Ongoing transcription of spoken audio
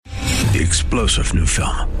The explosive new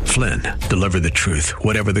film, Flynn, deliver the truth,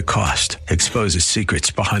 whatever the cost, exposes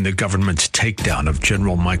secrets behind the government's takedown of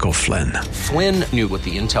General Michael Flynn. Flynn knew what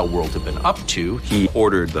the intel world had been up to. He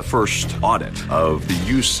ordered the first audit of the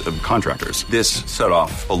use of contractors. This set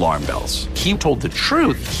off alarm bells. He told the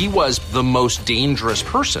truth. He was the most dangerous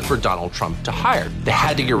person for Donald Trump to hire. They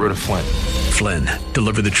had to get rid of Flynn. Flynn,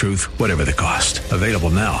 deliver the truth, whatever the cost. Available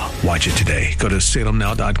now. Watch it today. Go to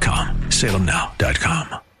salemnow.com.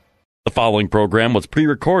 salemnow.com. The following program was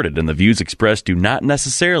pre-recorded, and the views expressed do not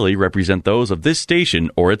necessarily represent those of this station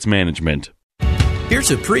or its management. Here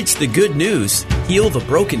to preach the good news, heal the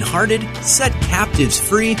brokenhearted, set captives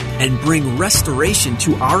free, and bring restoration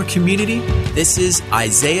to our community, this is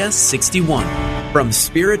Isaiah 61. From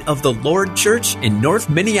Spirit of the Lord Church in North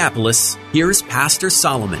Minneapolis, here's Pastor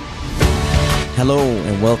Solomon. Hello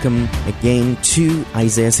and welcome again to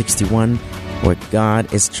Isaiah 61, where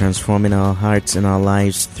God is transforming our hearts and our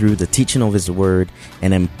lives through the teaching of His Word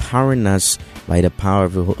and empowering us by the power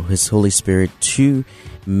of His Holy Spirit to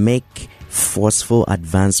make forceful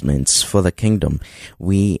advancements for the kingdom.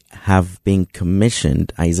 We have been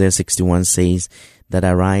commissioned. Isaiah 61 says that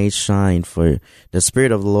arise, shine, for the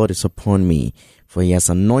Spirit of the Lord is upon me, for He has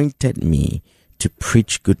anointed me to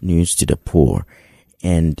preach good news to the poor.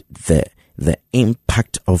 And the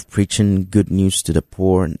impact of preaching good news to the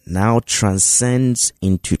poor now transcends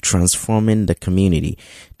into transforming the community,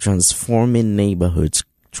 transforming neighborhoods,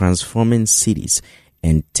 transforming cities,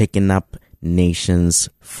 and taking up nations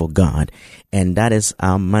for God. And that is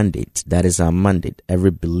our mandate. That is our mandate. Every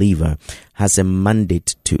believer has a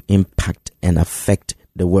mandate to impact and affect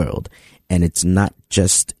the world. And it's not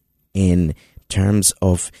just in terms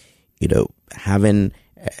of, having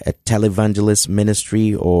a televangelist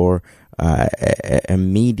ministry or a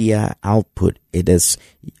media output. It is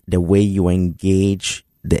the way you engage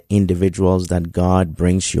the individuals that God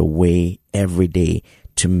brings your way every day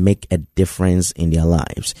to make a difference in their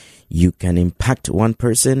lives. You can impact one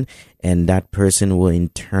person, and that person will in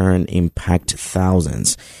turn impact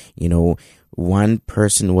thousands. One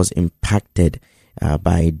person was impacted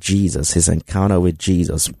by Jesus, his encounter with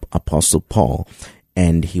Jesus, Apostle Paul,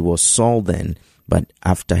 and he was Saul then. But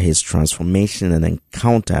after his transformation and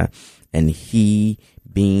encounter, and he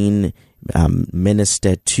being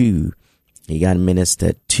ministered to, he got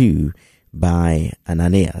ministered to by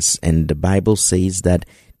Ananias. And the Bible says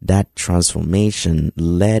that transformation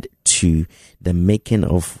led to the making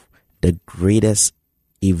of the greatest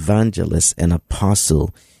evangelist and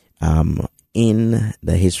apostle in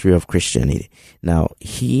the history of Christianity. Now,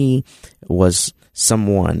 he was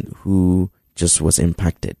someone who just was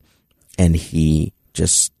impacted, and he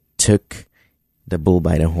just took the bull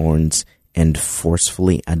by the horns and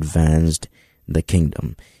forcefully advanced the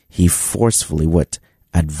kingdom. He forcefully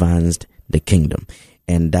advanced the kingdom.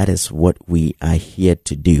 And that is what we are here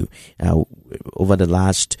to do. Over the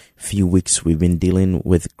last few weeks, we've been dealing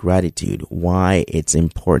with gratitude, why it's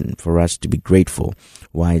important for us to be grateful,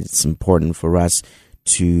 why it's important for us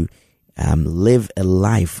to live a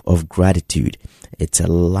life of gratitude. It's a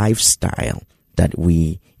lifestyle that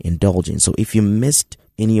we indulge in. So if you missed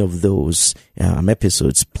any of those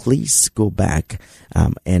episodes, please go back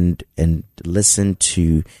and listen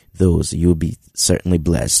to those. You'll be certainly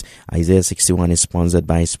blessed. Isaiah 61 is sponsored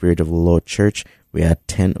by Spirit of the Lord Church. We are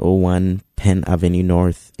 1001 Penn Avenue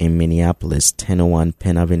North in Minneapolis, 1001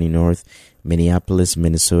 Penn Avenue North, Minneapolis,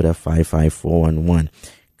 Minnesota 55411.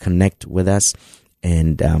 Connect with us,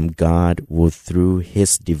 and God will, through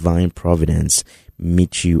His divine providence,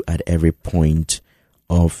 meet you at every point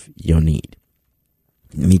of your need.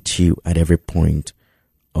 Meet you at every point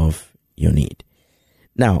of your need.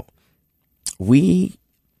 Now, we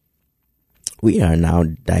are now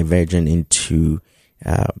diverging into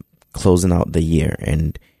closing out the year,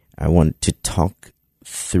 and I want to talk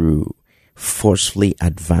through forcefully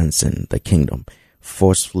advancing the kingdom.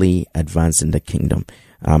 Forcefully advancing the kingdom.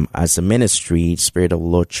 As a ministry, Spirit of the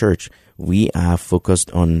Lord Church, we are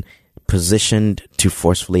focused on positioned to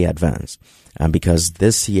forcefully advance. Because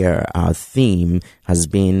this year, our theme has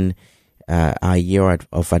been our year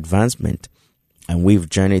of advancement. And we've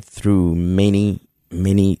journeyed through many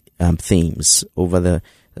themes over the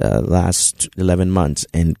last 11 months.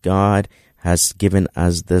 And God has given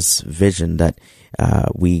us this vision that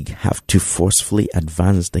we have to forcefully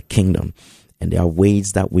advance the kingdom. And there are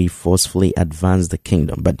ways that we forcefully advance the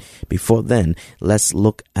kingdom. But before then, let's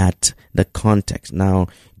look at the context. Now,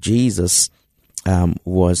 Jesus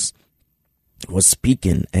was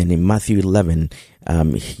speaking, and in Matthew 11,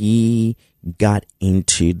 he got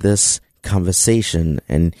into this conversation,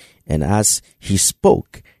 and as he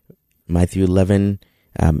spoke, Matthew 11,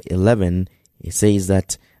 it says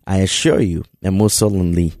that I assure you and most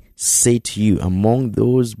solemnly say to you, among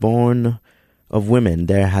those born of women,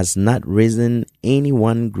 there has not risen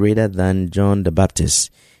anyone greater than John the Baptist.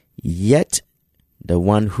 Yet the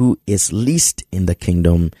one who is least in the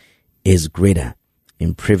kingdom is greater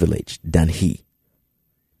in privilege than he.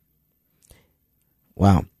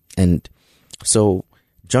 Wow. And so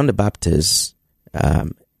John the Baptist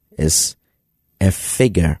is a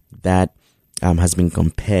figure that has been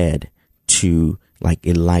compared to like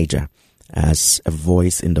Elijah as a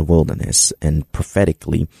voice in the wilderness, and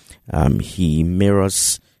prophetically he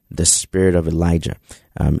mirrors the spirit of Elijah.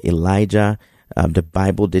 The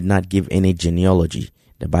Bible did not give any genealogy.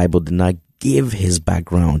 The Bible did not give his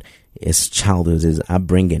background, his childhood, his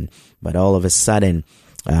upbringing, but all of a sudden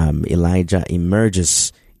Elijah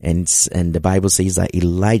emerges, and the Bible says that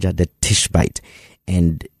Elijah the Tishbite,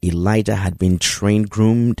 and Elijah had been trained,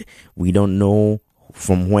 groomed. We don't know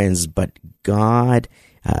from whence, but God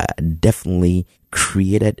definitely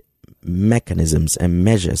created mechanisms and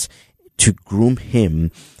measures to groom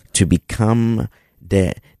him to become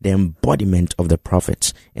the embodiment of the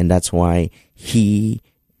prophets. And that's why he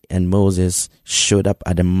and Moses showed up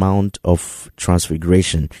at the Mount of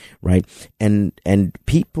Transfiguration, right? And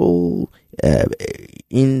people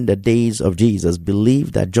in the days of Jesus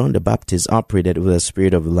believed that John the Baptist operated with the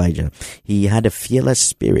spirit of Elijah. He had a fearless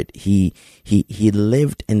spirit. He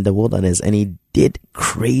lived in the wilderness and he did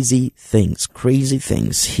crazy things.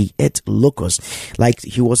 He ate locusts. Like,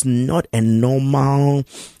 he was not a normal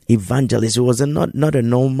evangelist. He was not a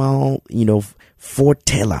normal,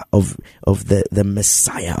 foreteller of the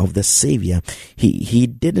Messiah, of the Savior. He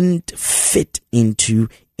didn't fit into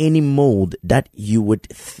any mold that you would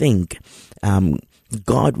think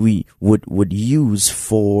God would use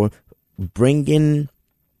for bringing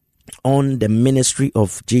on the ministry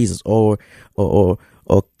of Jesus, or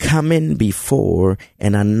coming before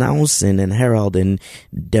and announcing and heralding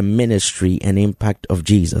the ministry and impact of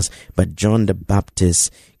Jesus. But John the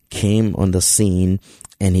Baptist came on the scene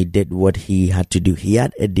and he did what he had to do. He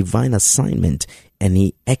had a divine assignment and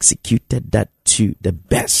he executed that to the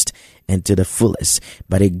best and to the fullest.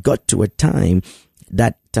 But it got to a time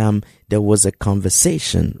that there was a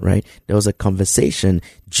conversation, right? There was a conversation.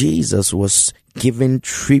 Jesus was giving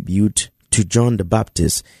tribute to John the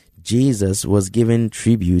Baptist. Jesus was giving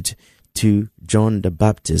tribute to John the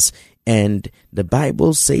Baptist. And the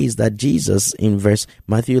Bible says that Jesus, in verse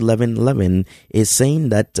Matthew 11:11, is saying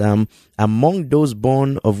that among those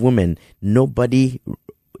born of women, nobody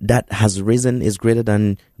that has risen is greater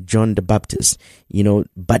than John the Baptist.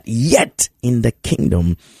 But yet in the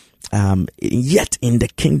kingdom,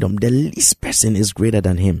 the least person is greater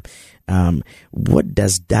than him. What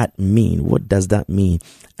does that mean?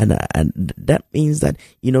 And that means that,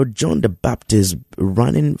 John the Baptist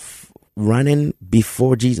running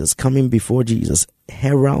before Jesus, coming before Jesus,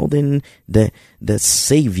 heralding the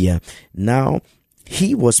Savior. Now,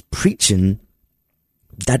 he was preaching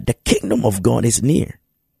that the kingdom of God is near.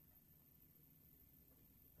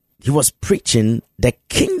 He was preaching the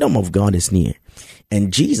kingdom of God is near.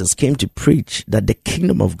 And Jesus came to preach that the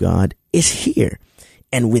kingdom of God is here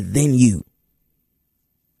and within you.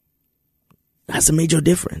 That's a major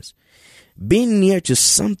difference. Being near to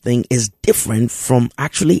something is different from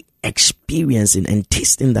actually experiencing and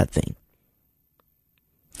tasting that thing.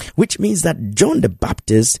 Which means that John the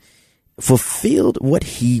Baptist fulfilled what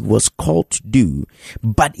he was called to do,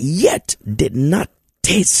 but yet did not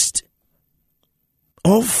taste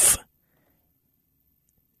of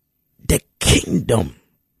the kingdom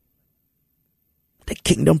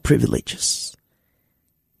privileges,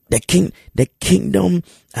 the kingdom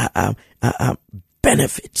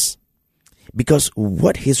benefits, because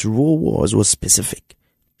what his role was specific: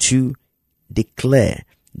 to declare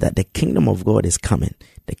that the kingdom of God is coming,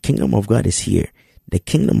 the kingdom of God is here, the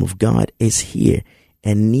kingdom of God is here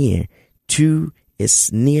and near to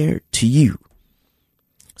you.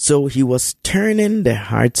 So he was turning the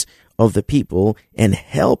hearts of the people and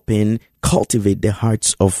helping cultivate the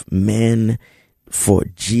hearts of men for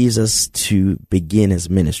Jesus to begin his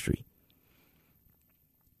ministry.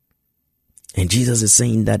 And Jesus is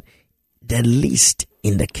saying that the least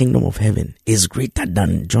in the kingdom of heaven is greater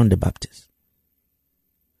than John the Baptist.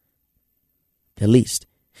 The least.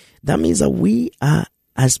 That means that we are,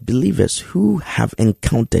 as believers who have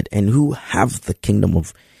encountered and who have the kingdom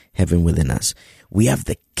of heaven within us, we have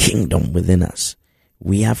the kingdom within us.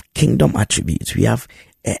 We have kingdom attributes. We have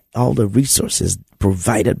all the resources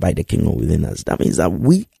provided by the kingdom within us. That means that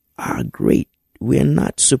we are great. We are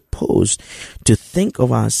not supposed to think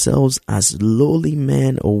of ourselves as lowly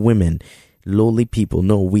men or women, lowly people.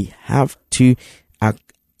 No, we have to,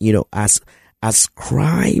 as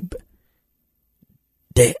ascribe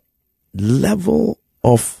the level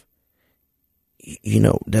of,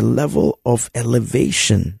 the level of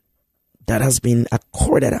elevation that has been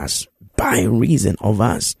accorded us by reason of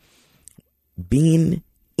us being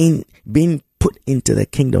put into the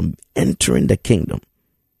kingdom, entering the kingdom.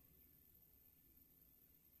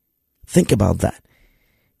 Think about that.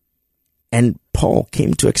 And Paul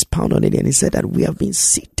came to expound on it, and he said that we have been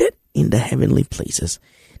seated in the heavenly places.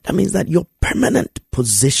 That means that your permanent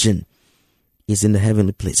position is in the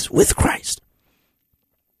heavenly places with Christ.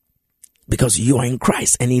 Because you are in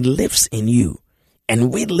Christ and he lives in you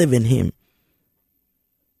and we live in him.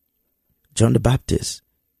 John the Baptist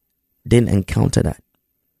didn't encounter that.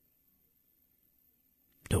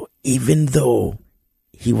 Even though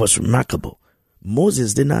he was remarkable,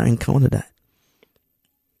 Moses did not encounter that.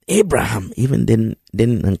 Abraham even didn't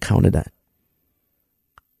encounter that.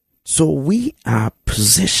 So we are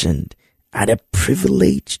positioned at a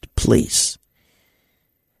privileged place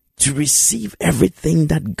to receive everything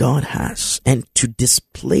that God has and to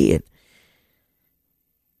display it.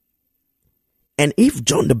 And if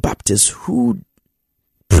John the Baptist, who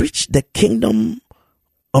preached the kingdom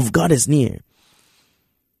of God is near,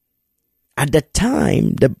 at the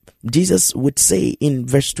time that Jesus would say in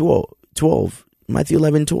verse 12, Matthew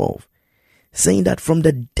 11:12, saying that from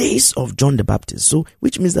the days of John the Baptist, so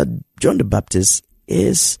which means that John the Baptist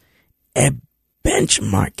is a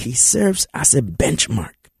benchmark. He serves as a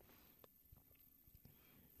benchmark,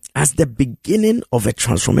 as the beginning of a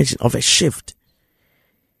transformation, of a shift.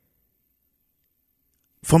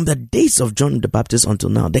 From the days of John the Baptist until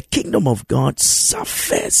now, the kingdom of God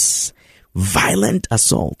suffers violent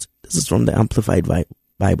assault. This is from the Amplified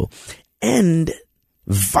Bible. And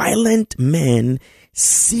violent men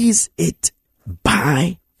seize it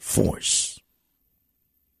by force.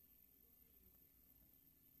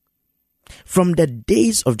 From the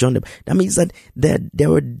days of John the Baptist, that means that there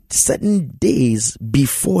were certain days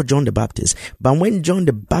before John the Baptist. But when John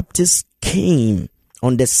the Baptist came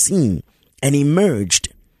on the scene and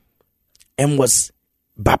emerged and was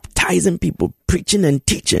baptizing people, preaching and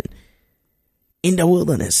teaching in the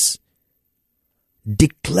wilderness,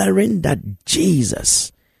 declaring that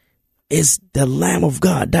Jesus is the Lamb of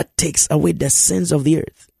God that takes away the sins of the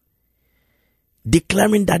earth,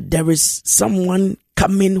 declaring that there is someone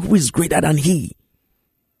coming who is greater than he,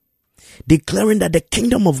 declaring that the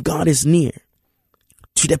kingdom of God is near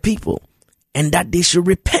to the people and that they should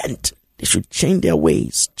repent. They should change their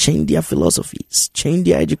ways, change their philosophies, change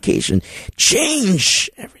their education,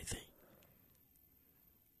 change everything.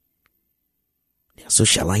 Their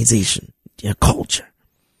socialization, their culture.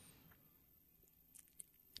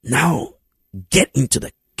 Now, get into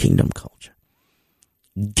the kingdom culture.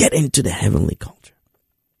 Get into the heavenly culture.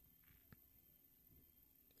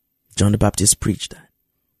 John the Baptist preached that.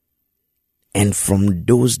 And from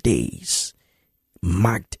those days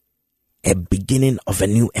marked a beginning of a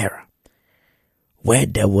new era, where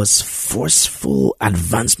there was forceful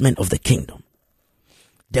advancement of the kingdom.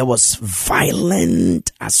 There was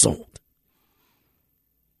violent assault.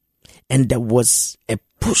 And there was a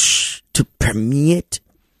push to permeate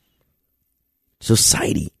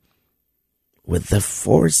society with the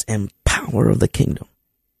force and power of the kingdom.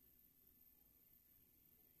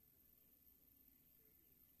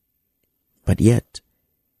 But yet,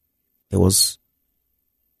 there was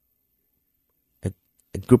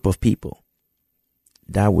a group of people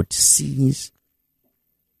that would seize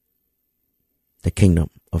the kingdom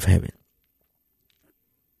of heaven.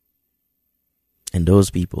 And those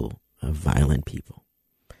people are violent people.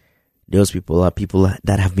 Those people are people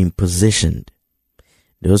that have been positioned.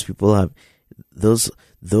 Those people are those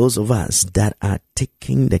of us that are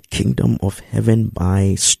taking the kingdom of heaven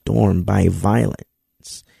by storm, by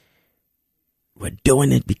violence. We're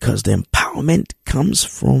doing it because the empowerment comes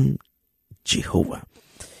from Jehovah.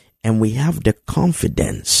 And we have the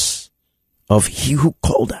confidence of he who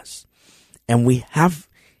called us. And we have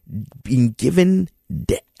been given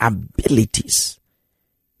the abilities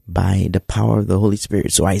by the power of the Holy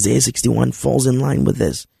Spirit. So Isaiah 61 falls in line with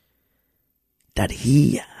this. That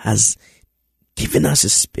he has given us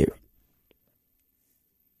his spirit.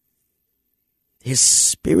 His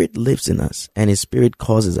spirit lives in us. And his spirit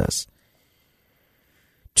causes us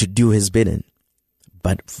to do his bidding.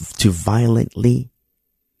 But to violently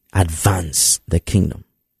advance the kingdom.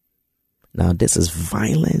 Now this is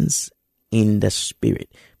violence in the spirit.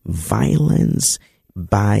 Violence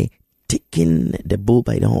by taking the bull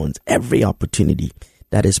by the horns. Every opportunity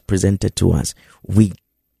that is presented to us, we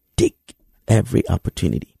take every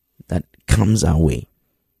opportunity that comes our way.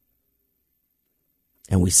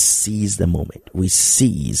 And we seize the moment. We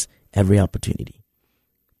seize every opportunity.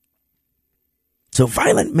 So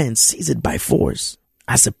violent men seize it by force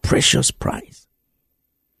as a precious prize,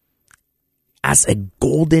 as a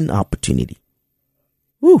golden opportunity.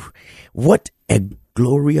 Whew, what a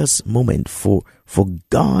glorious moment for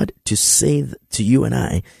God to say to you and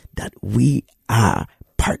I that we are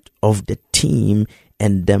part of the team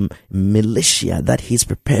and the militia that he's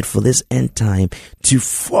prepared for this end time to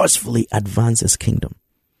forcefully advance his kingdom.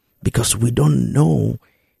 Because we do not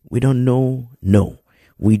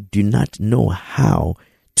know how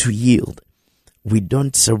to yield. We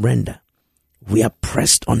don't surrender. We are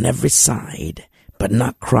pressed on every side, but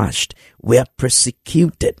not crushed. We are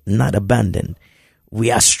persecuted, not abandoned. We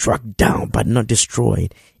are struck down, but not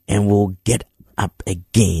destroyed. And we'll get up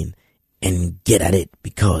again and get at it,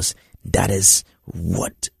 because that's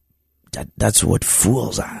what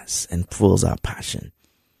fuels us and fuels our passion.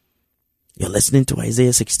 You're listening to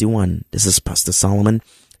Isaiah 61. This is Pastor Solomon.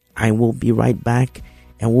 I will be right back,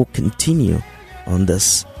 and we'll continue on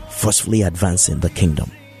this forcefully advancing the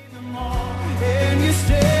kingdom. And you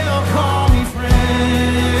still call me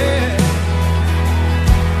friend,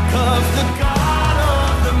 'cause the God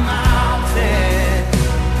of the mountain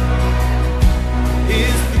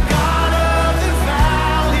is the God of the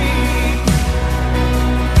valley.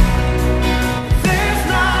 There's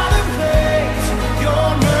not a place your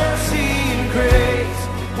mercy and grace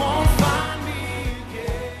won't find me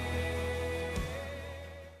again.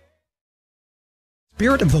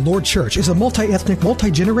 Spirit of the Lord Church is a multi-ethnic,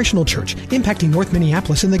 multi-generational church impacting North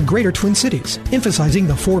Minneapolis and the greater Twin Cities, emphasizing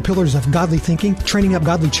the 4 pillars of godly thinking, training up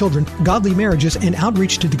godly children, godly marriages, and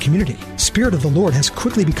outreach to the community. Spirit of the Lord has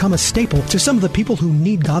quickly become a staple to some of the people who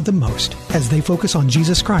need God the most. As they focus on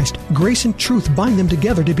Jesus Christ, grace and truth bind them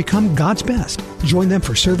together to become God's best. Join them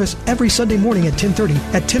for service every Sunday morning at 10:30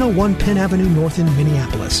 at 1001 Penn Avenue North in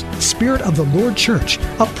Minneapolis. Spirit of the Lord Church,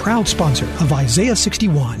 a proud sponsor of Isaiah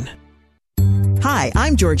 61. Hi,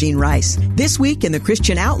 I'm Georgine Rice. This week in the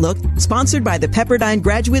Christian Outlook, sponsored by the Pepperdine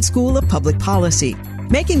Graduate School of Public Policy,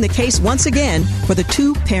 making the case once again for the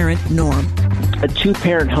 2-parent norm. A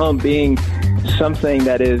 2-parent home being something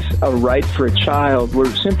that is a right for a child,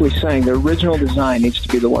 we're simply saying the original design needs to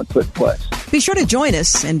be the one put in place. Be sure to join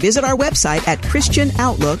us and visit our website at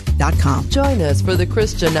ChristianOutlook.com. Join us for the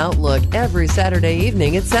Christian Outlook every Saturday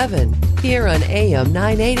evening at 7 here on AM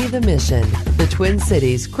 980 The Mission, the Twin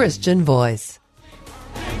Cities Christian Voice.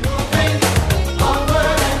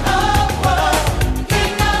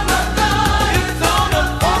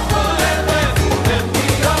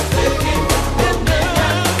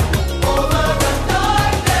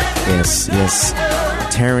 Yes,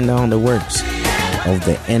 tearing down the works of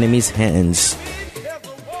the enemy's hands.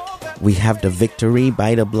 We have the victory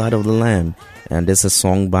by the blood of the Lamb. And this is a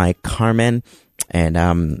song by Carmen.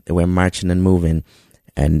 And we're marching and moving.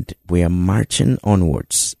 And we are marching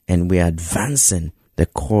onwards. And we are advancing the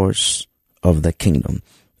course of the kingdom.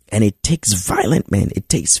 And it takes violent men. It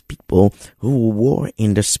takes people who war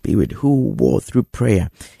in the spirit, who war through prayer,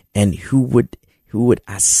 and who would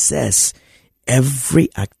assess every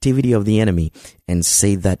activity of the enemy and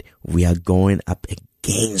say that we are going up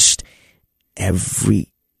against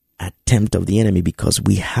every attempt of the enemy, because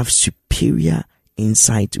we have superior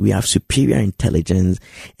insight, we have superior intelligence,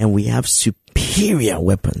 and we have superior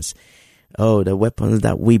weapons. Oh, the weapons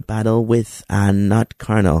that we battle with are not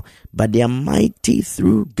carnal, but they are mighty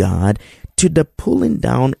through God to the pulling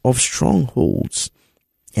down of strongholds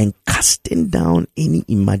and casting down any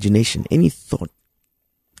imagination, any thought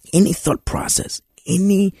process,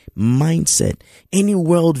 any mindset, any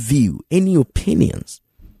worldview, any opinions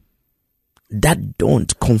that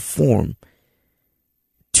don't conform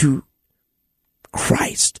to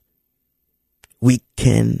Christ. We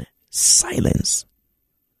can silence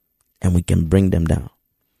and we can bring them down.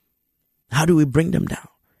 How do we bring them down?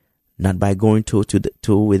 Not by going toe to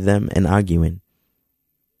toe with them and arguing.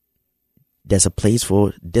 There's a place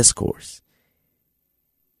for discourse.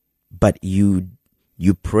 But you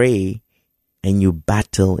pray and you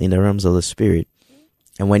battle in the realms of the spirit.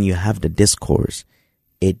 And when you have the discourse,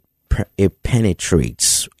 it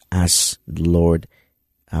penetrates as the Lord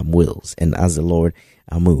wills and as the Lord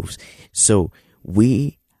moves. So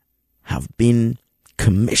we have been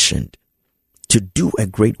commissioned to do a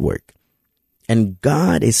great work. And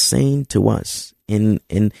God is saying to us in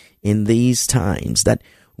these times that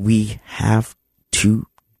we have to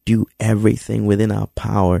do everything within our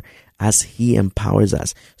power as He empowers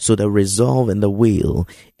us. So the resolve and the will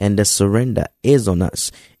and the surrender is on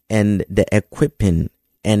us, and the equipping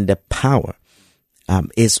and the power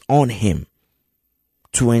is on Him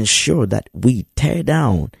to ensure that we tear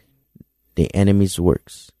down the enemy's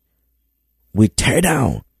works. We tear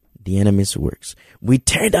down the enemy's works. We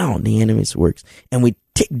tear down the enemy's works and we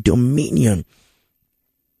take dominion.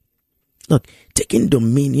 Look, taking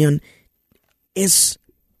dominion is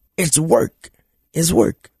work. It's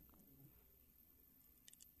work.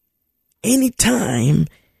 Anytime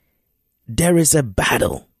there is a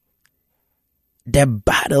battle, the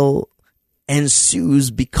battle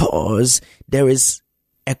ensues because there is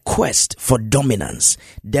a quest for dominance.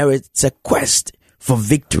 There is a quest for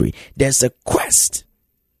victory. There's a quest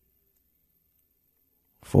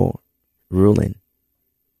for ruling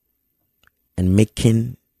and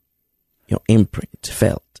making your imprint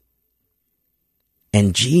felt.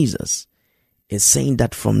 And Jesus is saying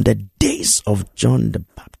that from the days of John the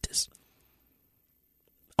Baptist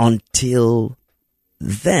until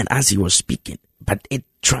then, as he was speaking, but it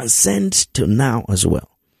transcends to now as well,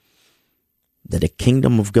 that the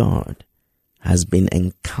kingdom of God has been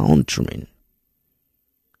encountering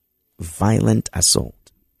violent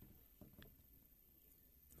assault.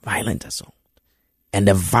 Violent assault. And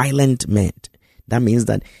the violent man, that means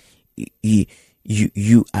that you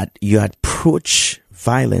approach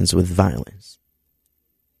violence with violence.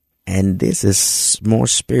 And this is more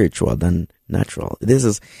spiritual than natural. This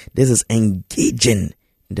is engaging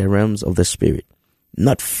the realms of the spirit,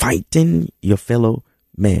 not fighting your fellow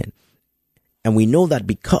man. And we know that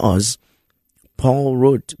because Paul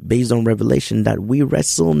wrote, based on Revelation, that we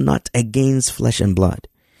wrestle not against flesh and blood.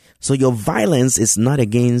 So your violence is not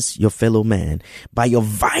against your fellow man, but your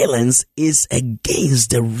violence is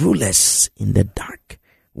against the rulers in the dark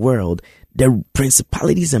world, the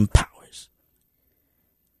principalities and powers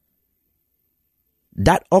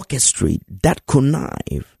that orchestrate, that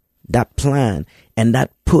connive, that plan, and that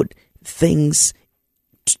put things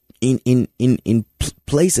in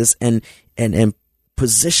places and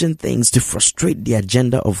position things to frustrate the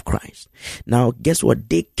agenda of Christ. Now, guess what?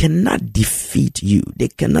 They cannot defeat you.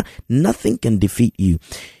 Nothing can defeat you.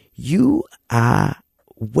 You are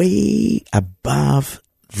way above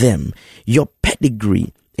them. Your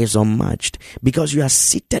pedigree is unmatched because you are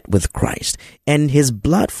seated with Christ and his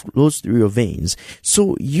blood flows through your veins.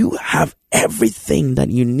 So you have everything that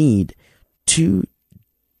you need to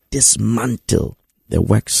dismantle the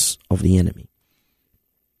works of the enemy.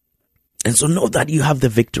 And so know that you have the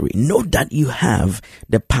victory. Know that you have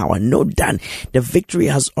the power. Know that the victory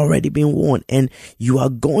has already been won and you are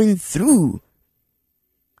going through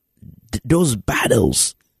those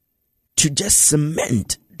battles to just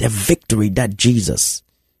cement the victory that Jesus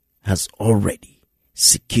has already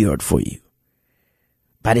secured for you.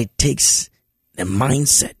 But it takes the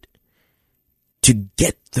mindset to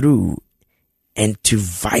get through and to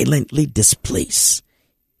violently displace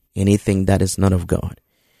anything that is not of God.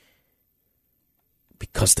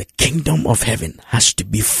 Because the kingdom of heaven has to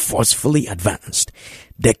be forcefully advanced.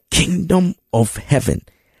 The kingdom of heaven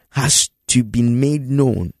has to be made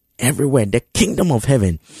known everywhere. The kingdom of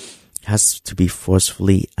heaven has to be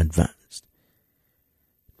forcefully advanced.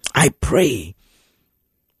 I pray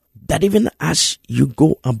that even as you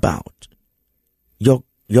go about your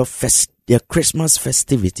Christmas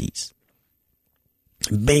festivities,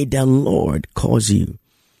 may the Lord cause you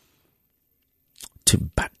to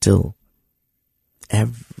battle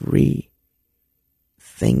everything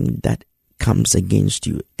that comes against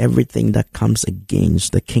you, everything that comes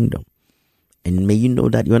against the kingdom. And may you know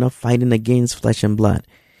that you're not fighting against flesh and blood,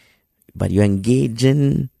 but you're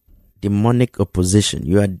engaging demonic opposition.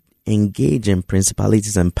 You are engaging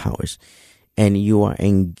principalities and powers, and you are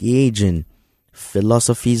engaging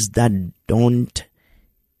philosophies that don't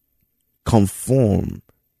conform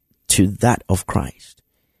to that of Christ.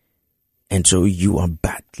 And so you are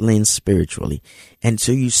battling spiritually. And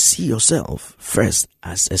so you see yourself first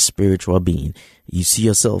as a spiritual being. You see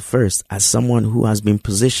yourself first as someone who has been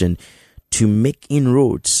positioned to make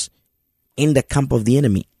inroads in the camp of the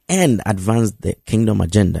enemy and advance the kingdom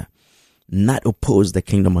agenda, not oppose the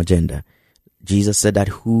kingdom agenda. Jesus said that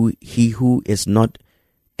he who is not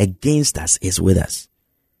against us is with us.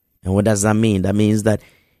 And what does that mean? That means that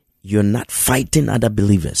you're not fighting other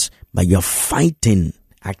believers, but you're fighting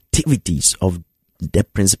activities of the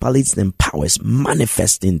principalities and powers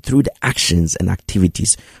manifesting through the actions and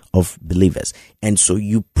activities of believers. And so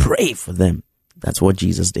you pray for them. That's what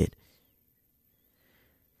Jesus did.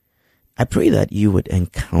 I pray that you would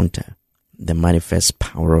encounter the manifest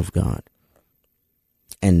power of God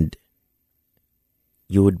and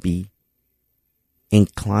you would be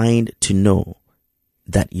inclined to know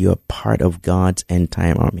that you're part of God's end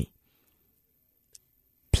time army,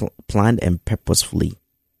 planned and purposefully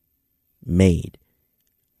made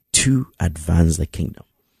to advance the kingdom.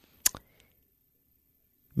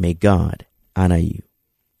 May God honor you.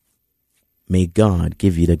 May God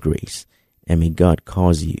give you the grace, and may God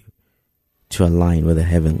cause you to align with the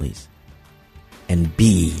heavenlies and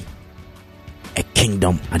be a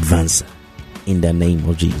kingdom advancer in the name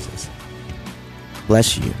of Jesus.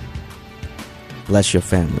 Bless you. Bless your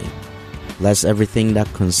family. Bless everything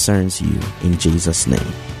that concerns you in Jesus'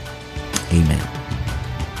 name. Amen.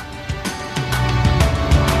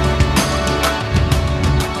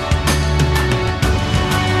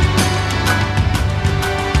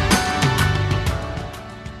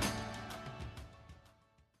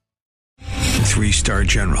 Three-star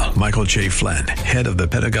General Michael J. Flynn, head of the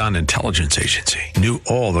Pentagon Intelligence Agency, knew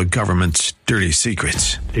all the government's dirty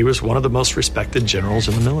secrets. He was one of the most respected generals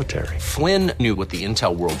in the military. Flynn knew what the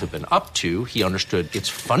intel world had been up to. He understood its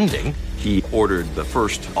funding. He ordered the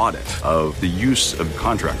first audit of the use of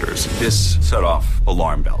contractors. This set off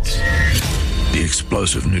alarm bells. The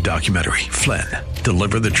explosive new documentary, Flynn,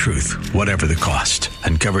 Deliver the Truth, Whatever the Cost,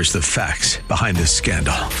 uncovers the facts behind this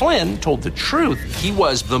scandal. Flynn told the truth. He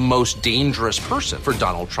was the most dangerous person for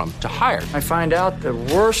Donald Trump to hire. I find out the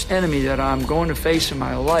worst enemy that I'm going to face in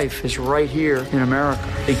my life is right here in America.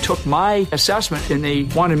 They took my assessment and they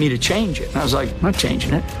wanted me to change it. And I was like, I'm not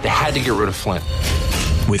changing it. They had to get rid of Flynn.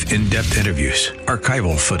 With in-depth interviews,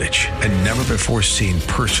 archival footage, and never-before-seen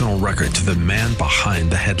personal records of the man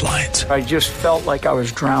behind the headlines. I just felt like I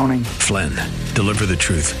was drowning. Flynn, Deliver the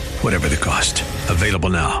Truth, Whatever the Cost. Available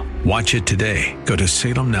now. Watch it today. Go to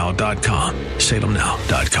salemnow.com.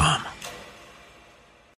 salemnow.com.